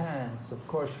their hands. Of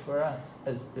course, for us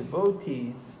as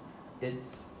devotees,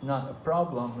 it's not a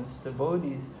problem. As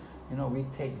devotees, you know, we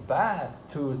take bath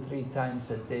 2 or 3 times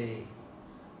a day.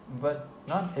 But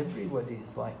not everybody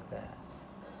is like that.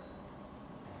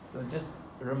 So just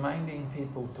reminding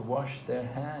people to wash their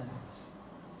hands,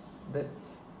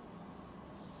 that's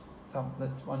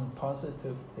one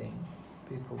positive thing.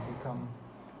 People become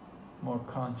more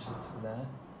conscious of that.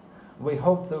 We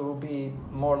hope there will be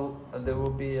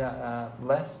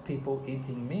less people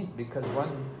eating meat, because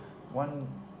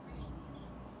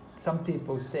some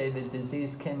people say the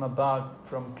disease came about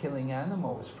from killing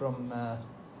animals, from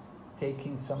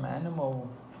taking some animal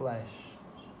flesh.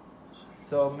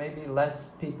 So maybe less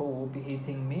people will be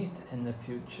eating meat in the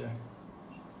future.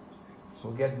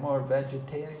 We'll get more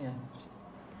vegetarian.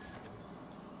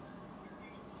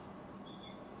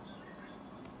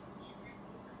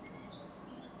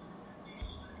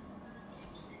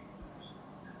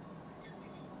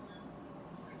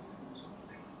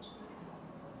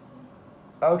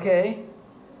 Okay,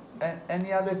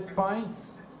 any other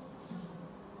points?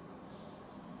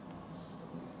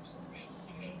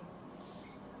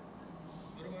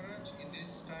 Guru Maharaj, in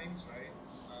these times, right,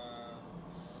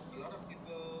 a lot of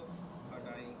people are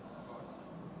dying, of course.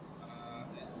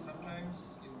 And sometimes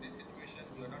in this situation,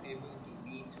 you are not able to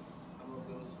meet some of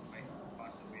those who might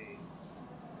pass away.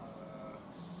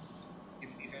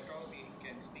 If at all we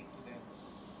can speak to them,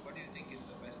 what do you think is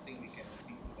the best thing we can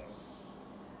speak to them?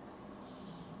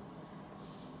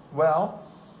 Well,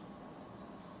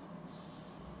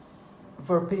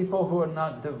 for people who are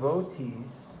not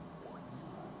devotees,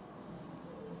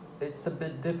 it's a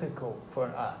bit difficult for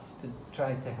us to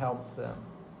try to help them.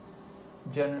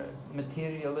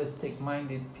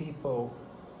 Materialistic-minded people,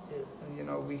 you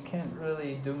know, we can't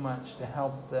really do much to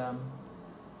help them.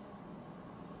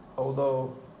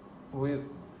 Although we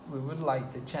would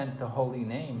like to chant the holy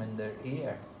name in their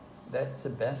ear. That's the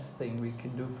best thing we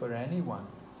can do for anyone.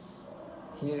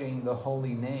 Hearing the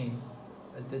holy name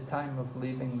at the time of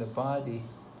leaving the body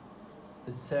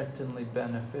is certainly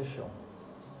beneficial.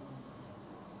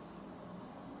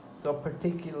 So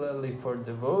particularly for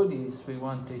devotees, we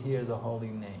want to hear the holy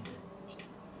name.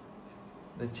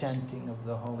 The chanting of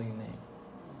the holy name.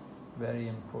 Very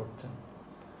important.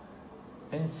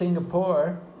 In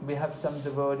Singapore, we have some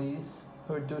devotees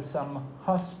who do some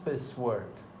hospice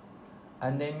work.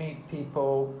 And they meet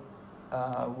people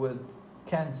with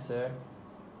cancer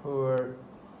who are,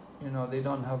 you know, they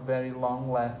don't have very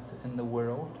long left in the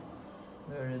world.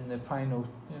 They're in the final,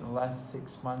 you know, last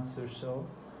 6 months or so.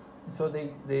 So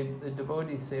the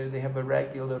devotees there, they have a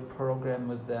regular program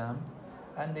with them,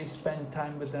 and they spend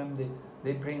time with them.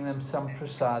 they bring them some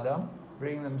prasadam,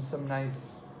 bring them some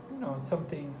nice,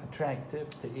 something attractive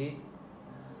to eat,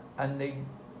 and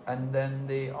then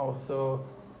they also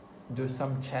do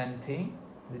some chanting.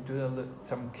 They do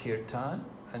some kirtan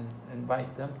and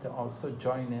invite them to also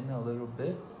join in a little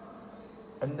bit,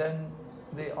 and then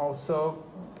they also,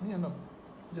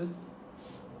 just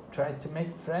try to make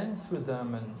friends with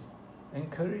them and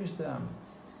encourage them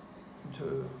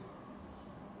to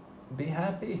be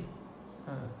happy.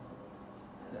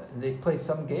 They play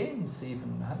some games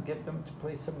even, get them to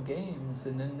play some games,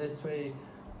 and in this way,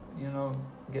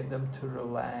 get them to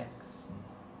relax and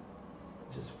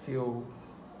just feel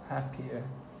happier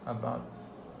about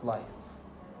life.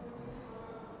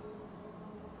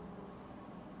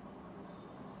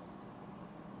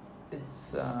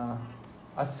 It's a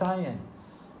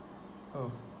science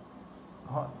of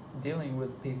dealing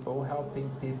with people, helping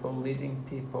people, leading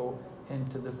people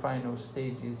into the final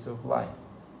stages of life.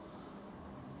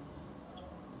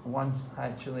 One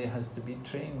actually has to be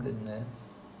trained in this.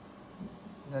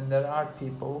 And there are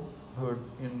people who are,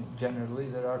 generally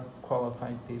there are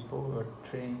qualified people who are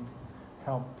trained,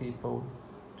 help people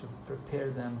to prepare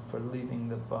them for leaving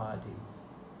the body.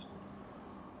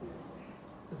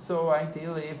 So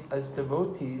ideally, as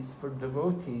devotees,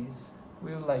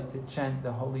 we would like to chant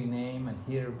the holy name and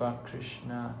hear about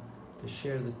Krishna, to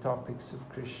share the topics of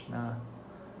Krishna.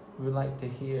 We would like to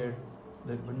hear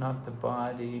that we're not the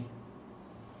body.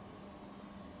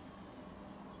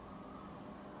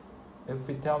 If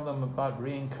we tell them about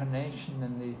reincarnation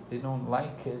and they don't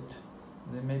like it,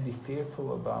 they may be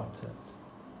fearful about it.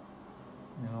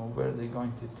 Where are they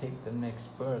going to take the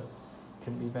next birth? It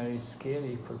can be very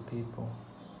scary for people,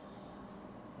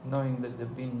 knowing that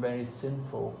they've been very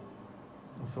sinful.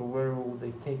 So where will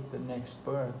they take the next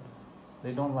birth?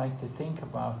 They don't like to think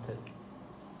about it.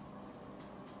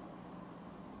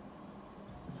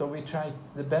 So we try,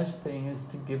 the best thing is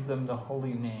to give them the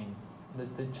holy name,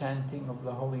 that the chanting of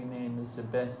the holy name is the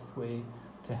best way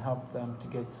to help them to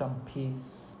get some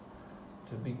peace,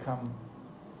 to become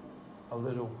a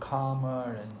little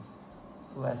calmer and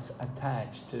less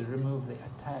attached, to remove the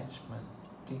attachment,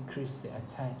 decrease the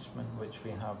attachment which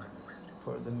we have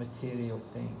for the material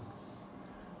things.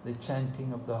 The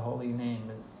chanting of the holy name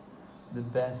is the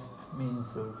best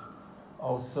means of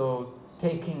also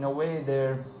taking away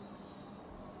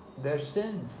their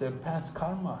sins, their past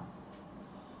karma.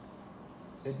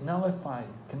 It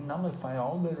can nullify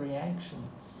all the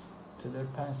reactions to their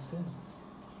past sins.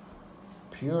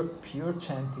 Pure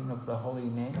chanting of the holy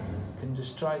name can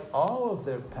destroy all of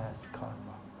their past karma.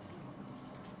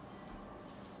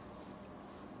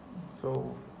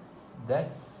 So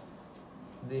that's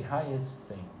the highest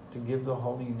thing, to give the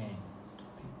holy name to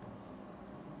people.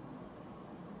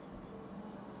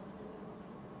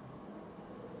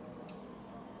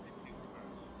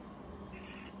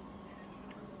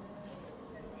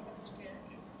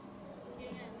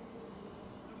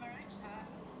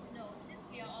 Since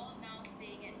we are all now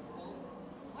staying at home,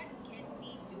 what can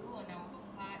we do on our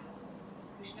part,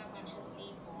 Krishna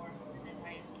consciously, for this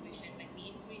entire situation? Like,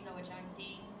 we increase our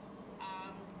chanting,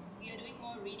 we are doing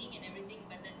more reading and everything,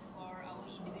 but that's for our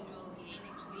individual gain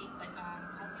actually. But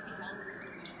how can we help the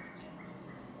situation in general?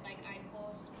 Like, I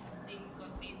post things on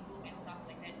Facebook and stuff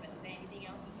like that, but is there anything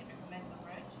else you can recommend,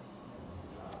 Maharaj?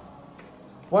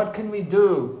 What can we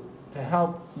do to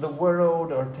help the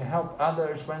world or to help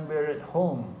others when we're at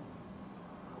home?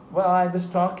 Well, I was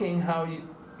talking how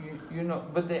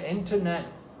with the internet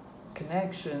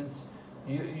connections,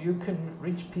 you can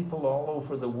reach people all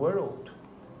over the world.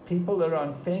 People are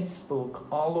on Facebook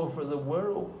all over the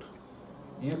world.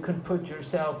 You can put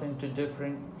yourself into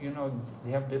different,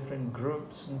 they have different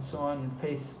groups and so on in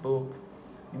Facebook.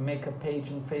 You make a page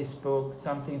in Facebook,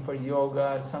 something for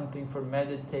yoga, something for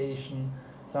meditation,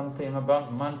 something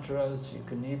about mantras. You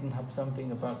can even have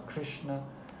something about Krishna,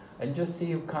 and just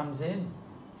see who comes in,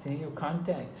 see who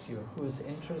contacts you, who's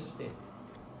interested.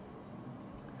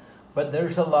 But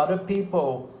there's a lot of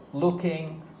people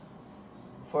looking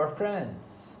for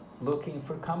friends, looking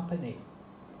for company,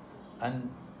 and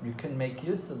you can make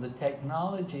use of the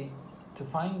technology to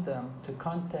find them, to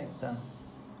contact them.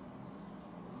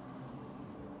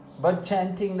 But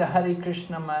chanting the Hare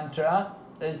Krishna mantra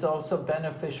is also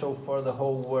beneficial for the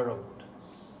whole world.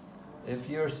 If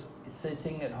you're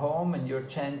sitting at home and you're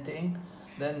chanting,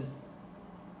 then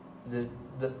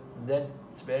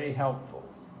that's very helpful.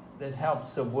 That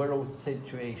helps the world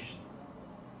situation.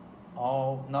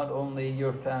 Not only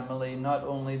your family, not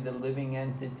only the living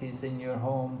entities in your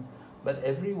home, but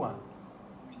everyone.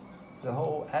 The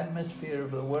whole atmosphere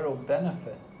of the world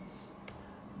benefits.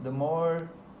 The more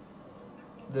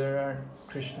there are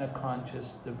Krishna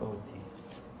conscious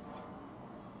devotees.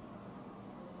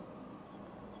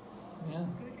 Yeah.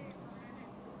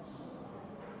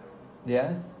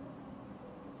 Yes?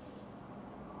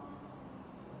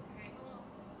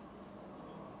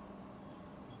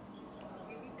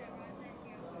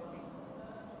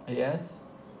 Yes?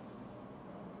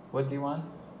 What do you want?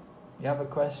 You have a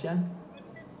question?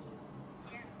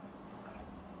 Yes.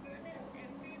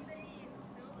 Everybody is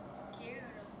so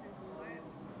scared of this work.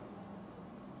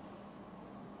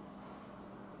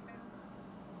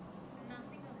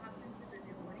 Nothing will happen to the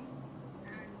devotees.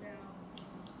 And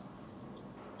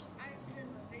I don't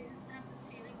know, they just have this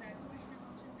feeling that Krishna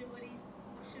conscious devotees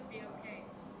should be okay.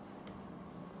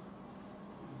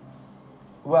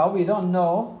 Well, we don't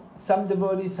know. Some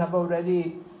devotees have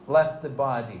already left the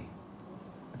body.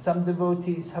 Some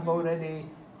devotees have already,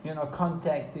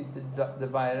 contacted the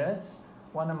virus.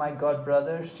 One of my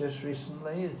godbrothers just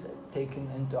recently is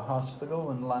taken into hospital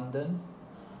in London.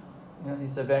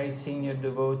 He's a very senior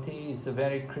devotee. He's a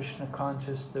very Krishna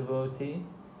conscious devotee.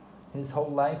 His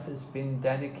whole life has been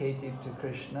dedicated to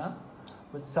Krishna,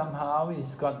 but somehow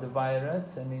he's got the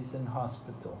virus and he's in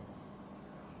hospital.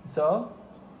 So,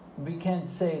 we can't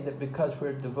say that because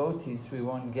we're devotees we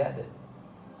won't get it.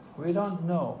 We don't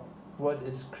know what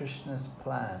is Krishna's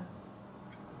plan.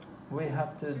 We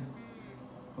have to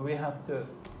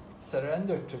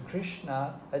surrender to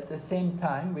Krishna. At the same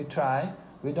time, we try.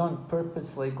 We don't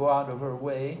purposely go out of our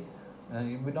way.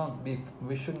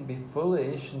 We shouldn't be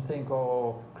foolish and think,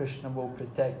 oh, Krishna will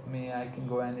protect me. I can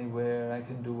go anywhere. I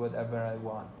can do whatever I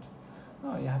want.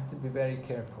 No, you have to be very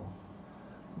careful.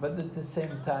 But at the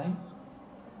same time,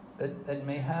 it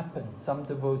may happen.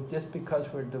 Just because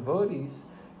we're devotees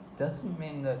doesn't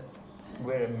mean that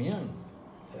we're immune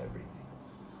to everything.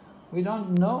 We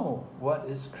don't know what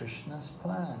is Krishna's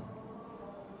plan.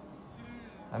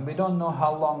 And we don't know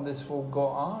how long this will go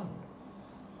on.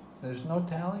 There's no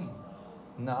telling.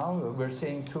 Now we're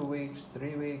saying 2 weeks,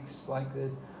 3 weeks like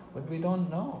this, but we don't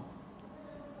know.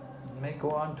 It may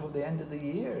go on till the end of the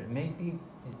year. It may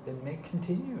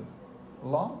continue a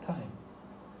long time.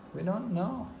 We don't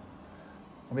know.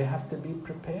 We have to be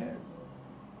prepared.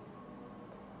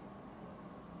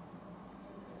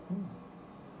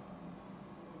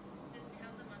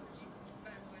 Tell the mother she was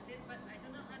bad with it, but I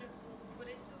don't know how to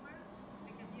put it to her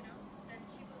because that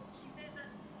she says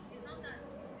that it's not that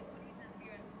devotees and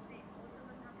pure are the same. Most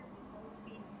of the time it's both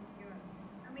being pure.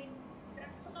 I mean,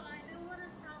 that's what I don't want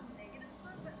to sound negative,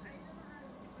 but I don't know how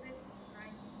to put it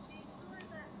right. Make sure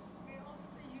that we're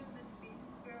also human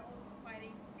beings. We're also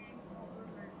fighting same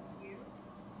problem as you.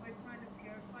 We're trying to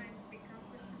purify and become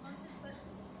Krishna conscious, but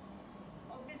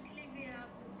obviously we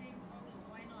have the same problem.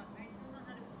 Why not? I don't know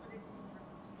how to put it.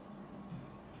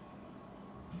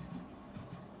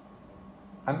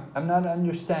 I'm not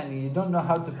understanding. You don't know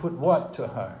how to put what to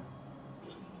her?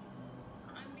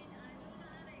 I mean, I don't know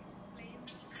how to explain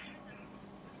this to her that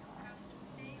you have the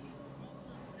same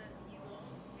problems as you all,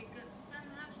 because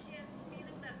somehow she has a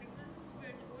feeling that because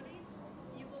we're devotees,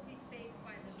 you will be saved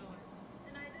by the Lord.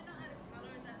 And I don't know how to tell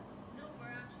her that, no,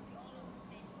 we're actually all on the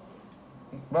same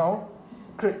boat. Well,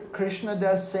 Krishna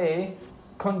does say,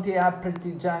 Kuntiya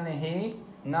pratijanahi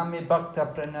nami bhakta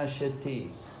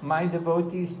pranashati. My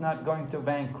devotee is not going to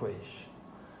vanquish.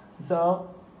 So,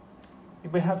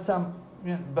 we have some,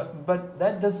 but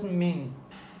that doesn't mean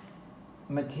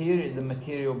the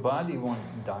material body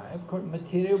won't die. Of course,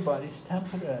 material body is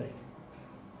temporary.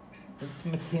 It's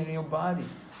material body.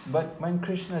 But when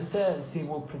Krishna says he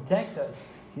will protect us,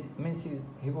 it means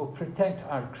he will protect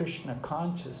our Krishna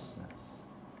consciousness.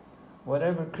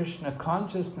 Whatever Krishna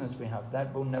consciousness we have,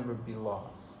 that will never be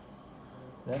lost.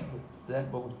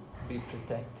 That will be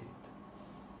protected.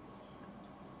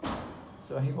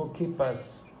 So he will keep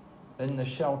us in the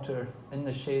shelter, in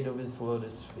the shade of his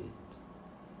lotus feet.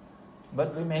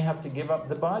 But we may have to give up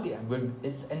the body.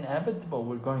 It's inevitable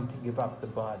we're going to give up the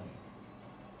body.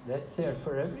 That's there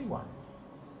for everyone.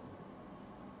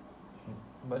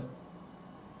 But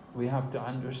we have to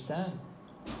understand,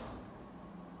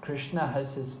 Krishna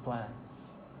has his plans.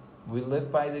 We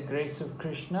live by the grace of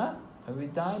Krishna, and we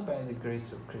die by the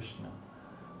grace of Krishna.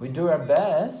 We do our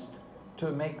best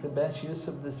to make the best use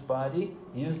of this body,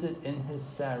 use it in his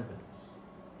service.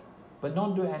 But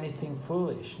don't do anything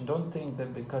foolish. Don't think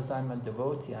that because I'm a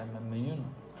devotee, I'm immune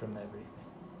from everything.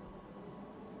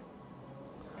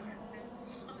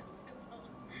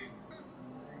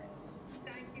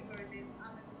 Thank you for this.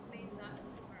 I'll explain that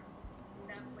to her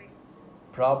that way.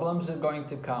 Problems are going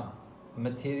to come.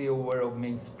 Material world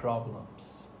means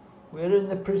problems. We're in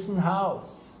the prison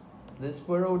house. This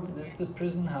world is the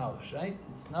prison house, right?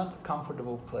 It's not a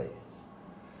comfortable place.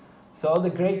 So the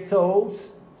great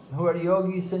souls who are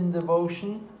yogis in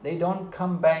devotion, they don't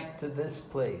come back to this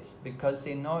place because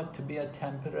they know it to be a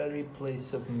temporary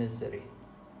place of misery.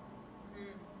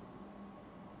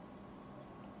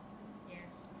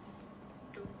 Yes.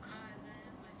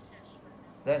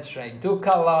 That's right.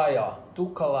 Dukhalaya.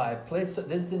 Dukhalaya. Place.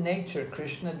 This is the nature.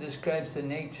 Krishna describes the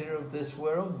nature of this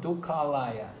world.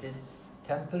 Dukhalaya. It's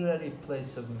temporary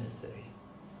place of misery.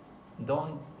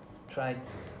 Don't try.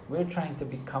 We're trying to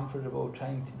be comfortable,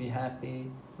 trying to be happy,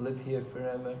 live here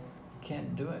forever. You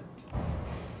can't do it.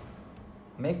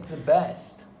 Make the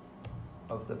best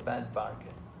of the bad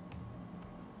bargain.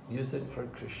 Use it for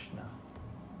Krishna.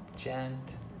 Chant.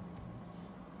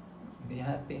 Be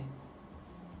happy.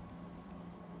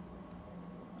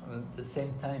 At the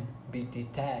same time, be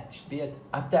detached. Be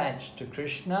attached to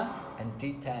Krishna and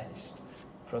detached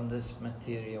from this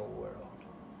material world.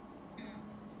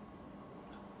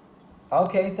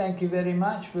 Okay, thank you very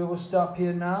much. We will stop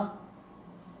here now.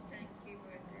 Thank you,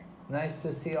 Guru. Nice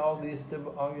to see all these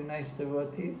all you nice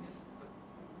devotees.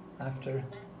 After.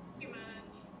 Thank you,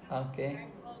 Maharaj. Okay. Very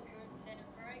well, Guru.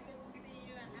 Very good to see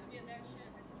you and have your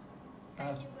darshan.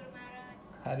 Thank you, Guru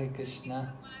Maharaj. Hare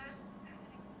Krishna.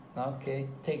 Okay,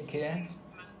 take care.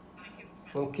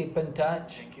 We'll keep in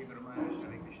touch. Thank you, Guru Maharaj.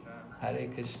 Hare Krishna. Hare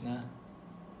Krishna.